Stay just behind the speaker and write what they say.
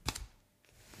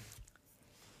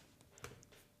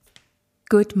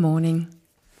Good morning.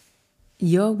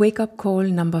 Your wake-up call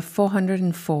number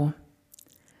 404.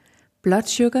 Blood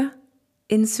sugar,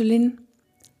 insulin,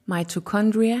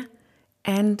 mitochondria,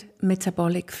 and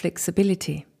metabolic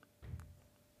flexibility.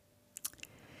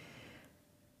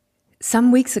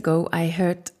 Some weeks ago, I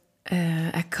heard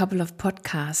a couple of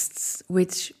podcasts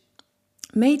which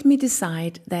made me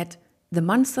decide that the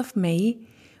month of May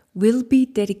will be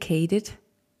dedicated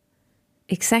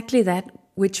exactly that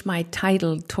which my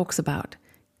title talks about.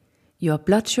 Your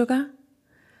blood sugar,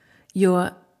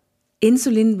 your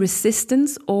insulin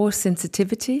resistance or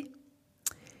sensitivity,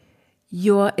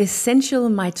 your essential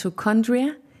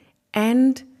mitochondria,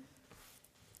 and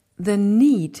the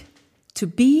need to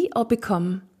be or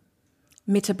become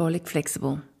metabolic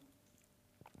flexible.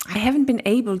 I haven't been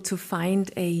able to find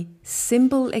a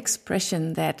simple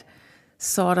expression that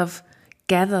sort of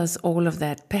gathers all of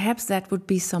that. Perhaps that would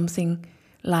be something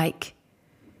like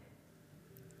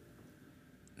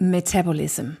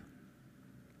metabolism.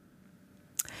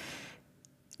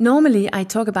 Normally, I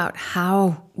talk about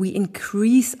how we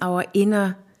increase our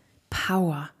inner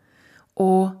power,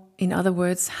 or in other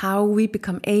words, how we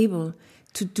become able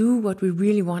to do what we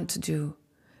really want to do,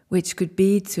 which could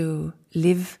be to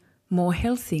live more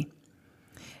healthy,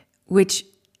 which,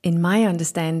 in my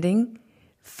understanding,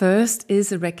 first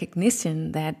is a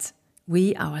recognition that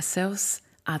we ourselves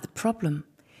are the problem,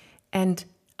 and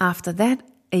after that,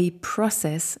 a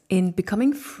process in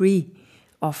becoming free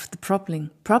of the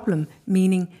problem,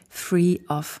 meaning free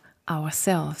of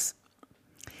ourselves.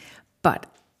 But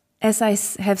as I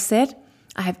have said,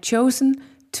 I have chosen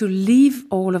to leave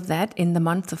all of that in the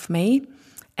month of May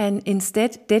and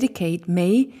instead dedicate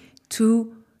May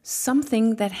to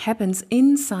something that happens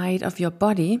inside of your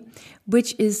body,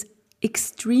 which is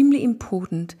extremely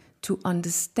important to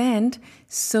understand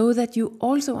so that you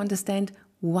also understand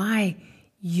why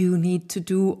you need to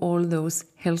do all those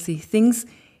healthy things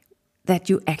that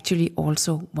you actually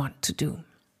also want to do.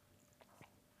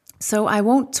 So I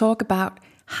won't talk about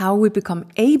how we become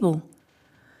able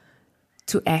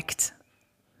to act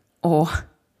or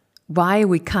why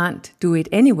we can't do it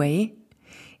anyway.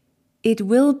 It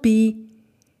will be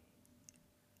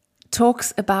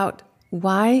talks about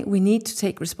why we need to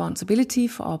take responsibility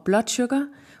for our blood sugar,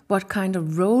 what kind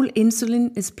of role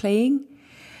insulin is playing,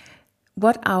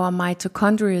 what our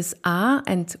mitochondria are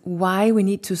and why we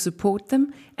need to support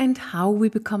them, and how we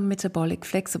become metabolic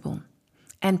flexible,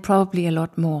 and probably a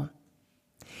lot more.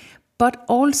 But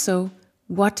also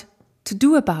what to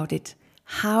do about it.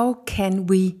 How can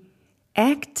we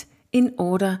act in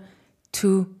order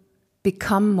to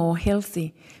become more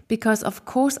healthy? Because of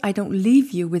course I don't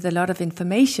leave you with a lot of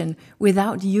information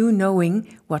without you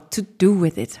knowing what to do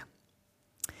with it.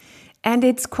 And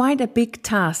it's quite a big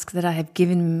task that I have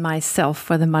given myself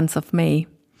for the month of May.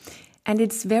 And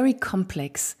it's very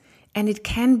complex. And it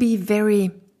can be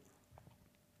very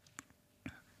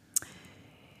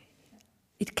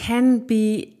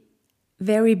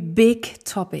big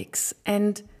topics.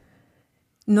 And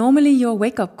normally your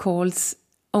wake-up calls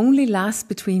only last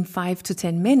between 5 to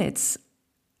 10 minutes.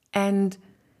 And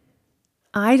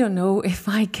I don't know if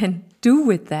I can do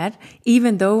with that,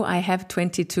 even though I have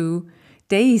 22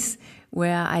 days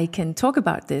where I can talk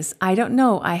about this. I don't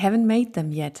know, I haven't made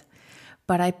them yet.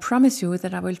 But I promise you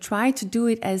that I will try to do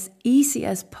it as easy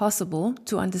as possible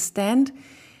to understand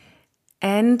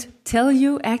and tell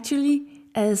you actually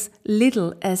as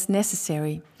little as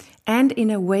necessary, and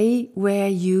in a way where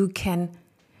you can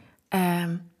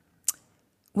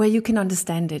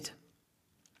understand it.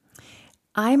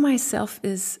 I myself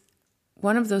is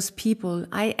one of those people.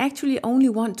 I actually only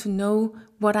want to know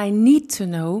what I need to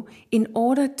know in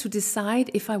order to decide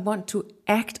if I want to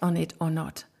act on it or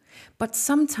not. But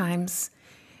sometimes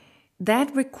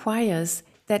that requires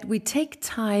that we take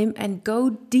time and go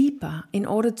deeper in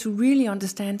order to really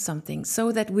understand something,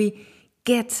 so that we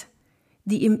get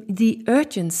the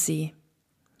urgency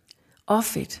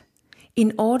of it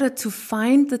in order to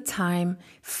find the time,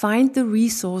 find the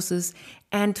resources,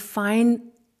 and find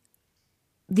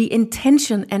the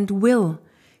intention and will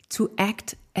to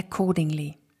act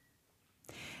accordingly.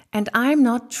 And I'm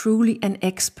not truly an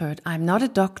expert. I'm not a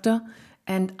doctor,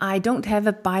 and I don't have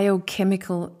a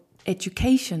biochemical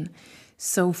education.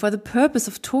 So for the purpose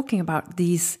of talking about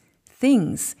these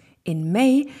things in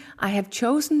May, I have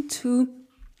chosen to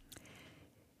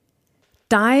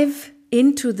dive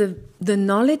into the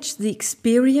knowledge, the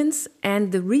experience,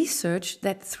 and the research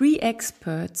that 3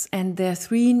 experts and their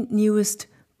 3 newest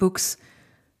books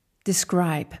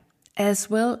describe, as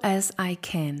well as I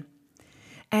can.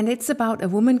 And it's about a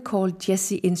woman called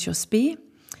Jessie Inchauspé,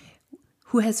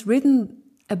 who has written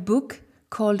a book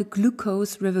called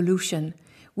Glucose Revolution,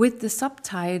 with the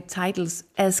subtitles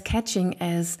as catching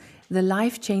as The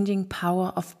Life-Changing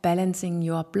Power of Balancing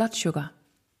Your Blood Sugar.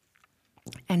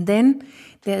 And then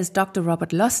there's Dr. Robert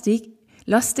Lustig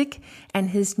and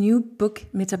his new book,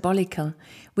 Metabolical,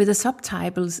 with the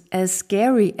subtitles as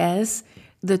scary as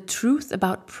The Truth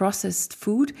About Processed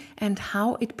Food and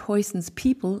How It Poisons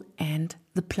People and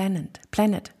the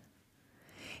Planet.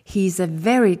 He's a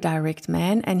very direct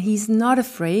man, and he's not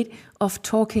afraid of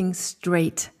talking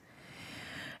straight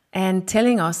and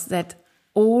telling us that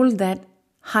all that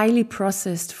highly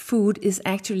processed food is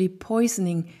actually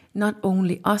poisoning not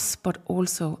only us, but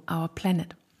also our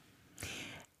planet.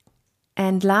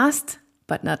 And last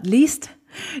but not least,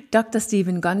 Dr.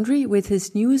 Stephen Gundry with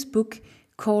his newest book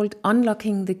called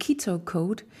Unlocking the Keto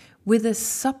Code, with a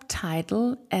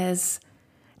subtitle as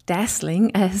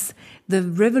dazzling as The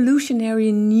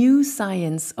Revolutionary New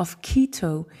Science of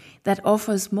Keto that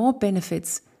offers more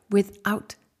benefits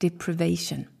without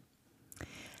deprivation.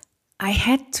 I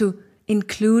had to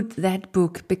include that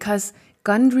book because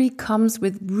Gundry comes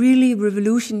with really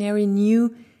revolutionary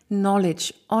new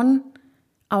knowledge on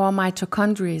our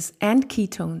mitochondria and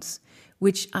ketones,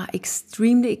 which are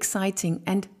extremely exciting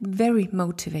and very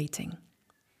motivating.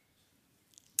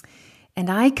 And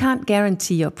I can't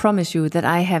guarantee or promise you that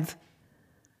I have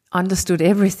understood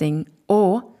everything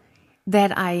or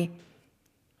that I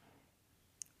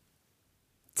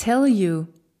tell you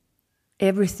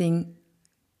everything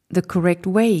the correct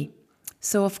way.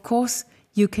 So of course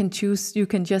you can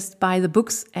just buy the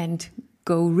books and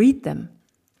go read them.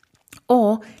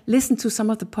 Or listen to some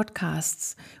of the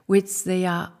podcasts which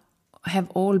have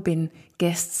all been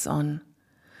guests on.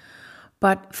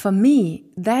 But for me,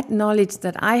 that knowledge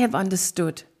that I have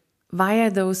understood via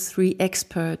those 3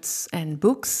 experts and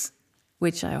books,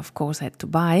 which I of course had to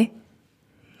buy,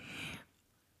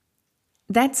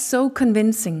 that's so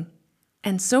convincing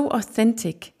and so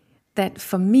authentic that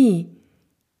for me,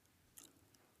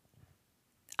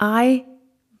 I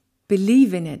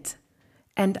believe in it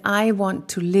and I want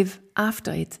to live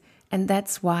after it. And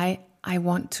that's why I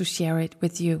want to share it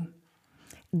with you.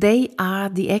 They are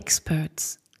the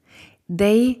experts.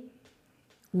 They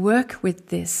work with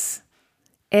this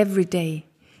every day.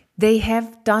 They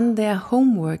have done their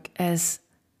homework, as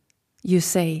you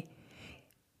say,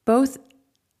 both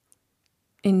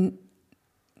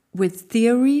with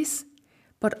theories,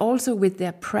 but also with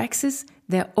their praxis,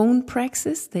 their own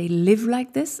praxis. They live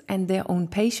like this, and their own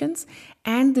patients,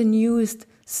 and the newest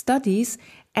studies,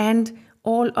 and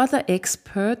all other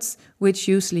experts, which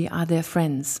usually are their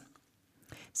friends.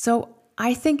 So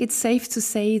I think it's safe to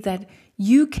say that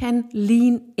you can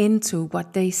lean into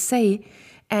what they say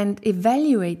and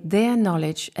evaluate their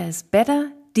knowledge as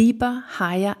better, deeper,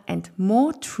 higher, and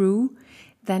more true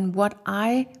than what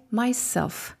I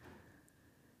myself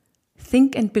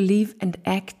think and believe and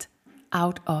act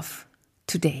out of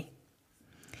today.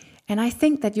 And I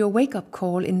think that your wake-up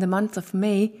call in the month of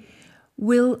May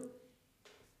will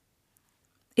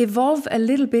evolve a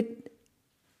little bit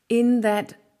in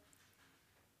that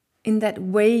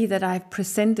way that I've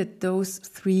presented those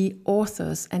 3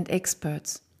 authors and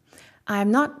experts.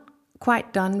 I'm not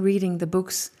quite done reading the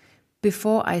books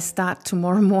before I start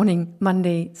tomorrow morning,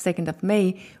 Monday, 2nd of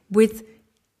May, with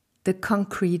the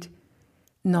concrete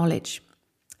knowledge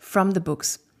from the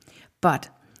books. But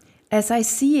as I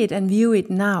see it and view it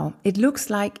now, it looks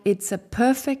like it's a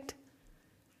perfect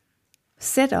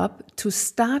setup to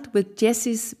start with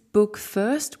Jesse's book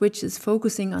first, which is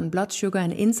focusing on blood sugar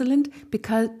and insulin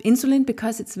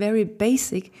because it's very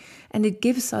basic and it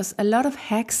gives us a lot of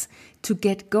hacks to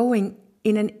get going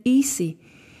in an easy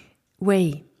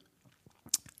way.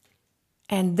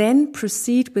 And then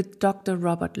proceed with Dr.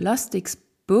 Robert Lustig's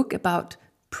book about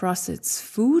processed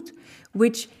food,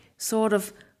 which sort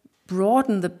of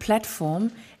broaden the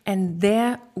platform and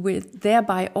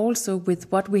thereby also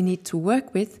with what we need to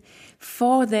work with,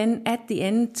 for then at the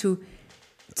end to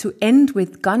end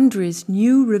with Gundry's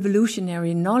new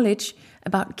revolutionary knowledge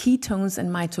about ketones and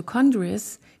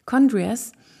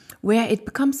mitochondria, where it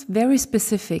becomes very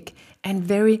specific and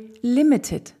very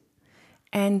limited.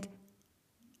 And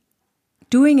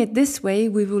doing it this way,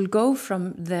 we will go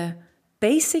from the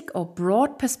basic or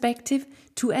broad perspective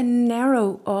to a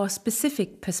narrow or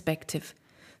specific perspective,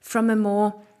 from a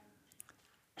more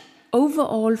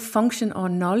overall function or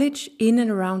knowledge in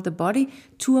and around the body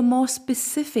to a more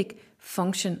specific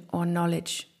function or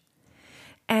knowledge.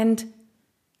 And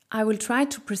I will try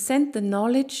to present the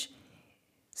knowledge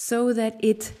so that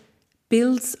it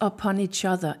builds upon each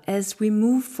other as we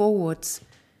move forwards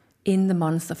in the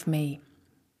month of May.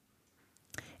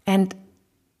 And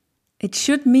it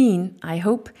should mean, I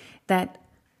hope, that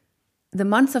the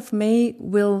month of May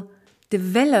will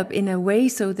develop in a way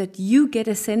so that you get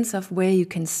a sense of where you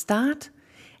can start,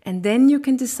 and then you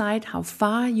can decide how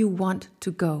far you want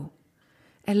to go.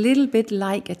 A little bit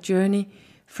like a journey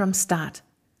from start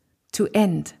to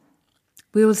end.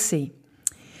 We will see.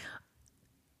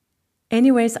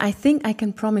 Anyways, I think I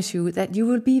can promise you that you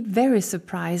will be very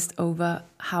surprised over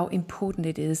how important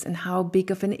it is and how big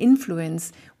of an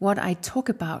influence what I talk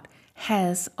about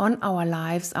has on our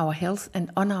lives, our health,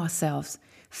 and on ourselves,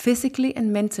 physically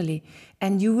and mentally,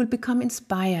 and you will become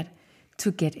inspired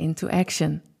to get into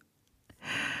action.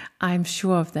 I'm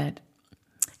sure of that.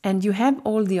 And you have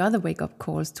all the other wake-up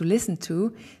calls to listen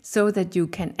to so that you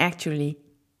can actually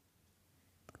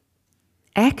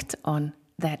act on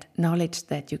that knowledge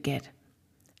that you get.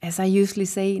 As I usually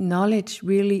say, knowledge,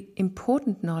 really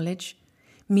important knowledge,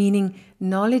 meaning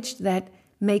knowledge that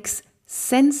makes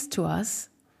sense to us,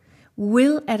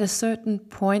 will at a certain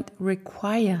point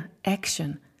require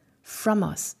action from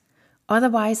us.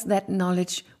 Otherwise, that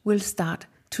knowledge will start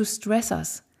to stress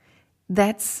us.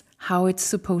 That's how it's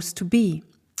supposed to be.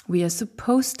 We are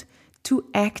supposed to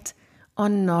act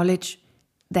on knowledge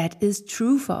that is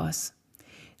true for us.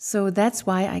 So that's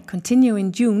why I continue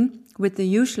in June with the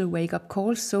usual wake-up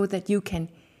calls so that you can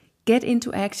get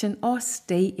into action or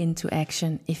stay into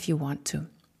action if you want to.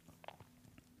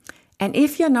 And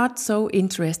if you're not so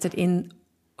interested in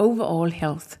overall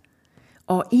health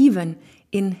or even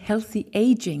in healthy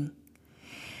aging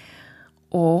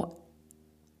or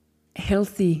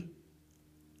healthy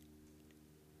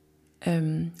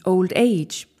old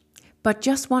age, but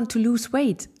just want to lose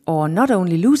weight, or not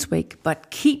only lose weight, but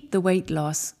keep the weight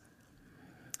loss,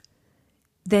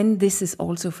 then this is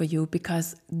also for you,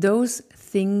 because those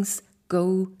things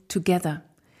go together.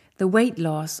 The weight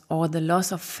loss or the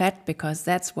loss of fat, because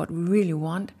that's what we really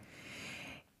want,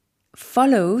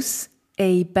 follows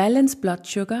a balanced blood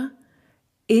sugar,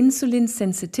 insulin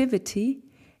sensitivity,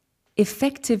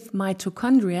 effective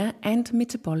mitochondria, and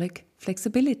metabolic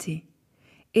flexibility.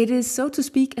 It is, so to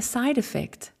speak, a side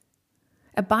effect,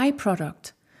 a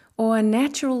byproduct, or a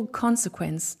natural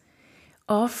consequence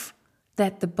of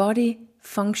that the body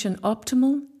function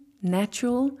optimal,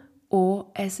 natural, or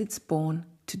as it's born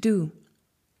to do.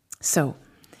 So,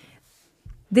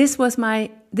 this is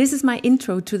my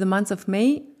intro to the month of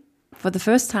May for the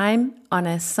first time on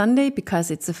a Sunday, because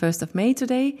it's the 1st of May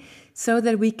today, so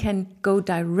that we can go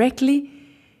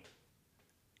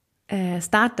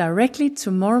start directly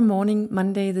tomorrow morning,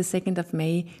 Monday the 2nd of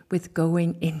May, with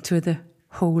going into the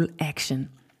whole action.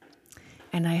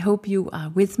 And I hope you are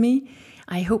with me.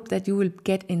 I hope that you will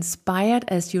get inspired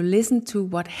as you listen to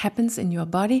what happens in your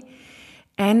body.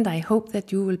 And I hope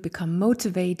that you will become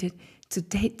motivated to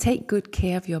take good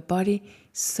care of your body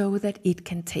so that it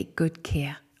can take good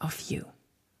care of you.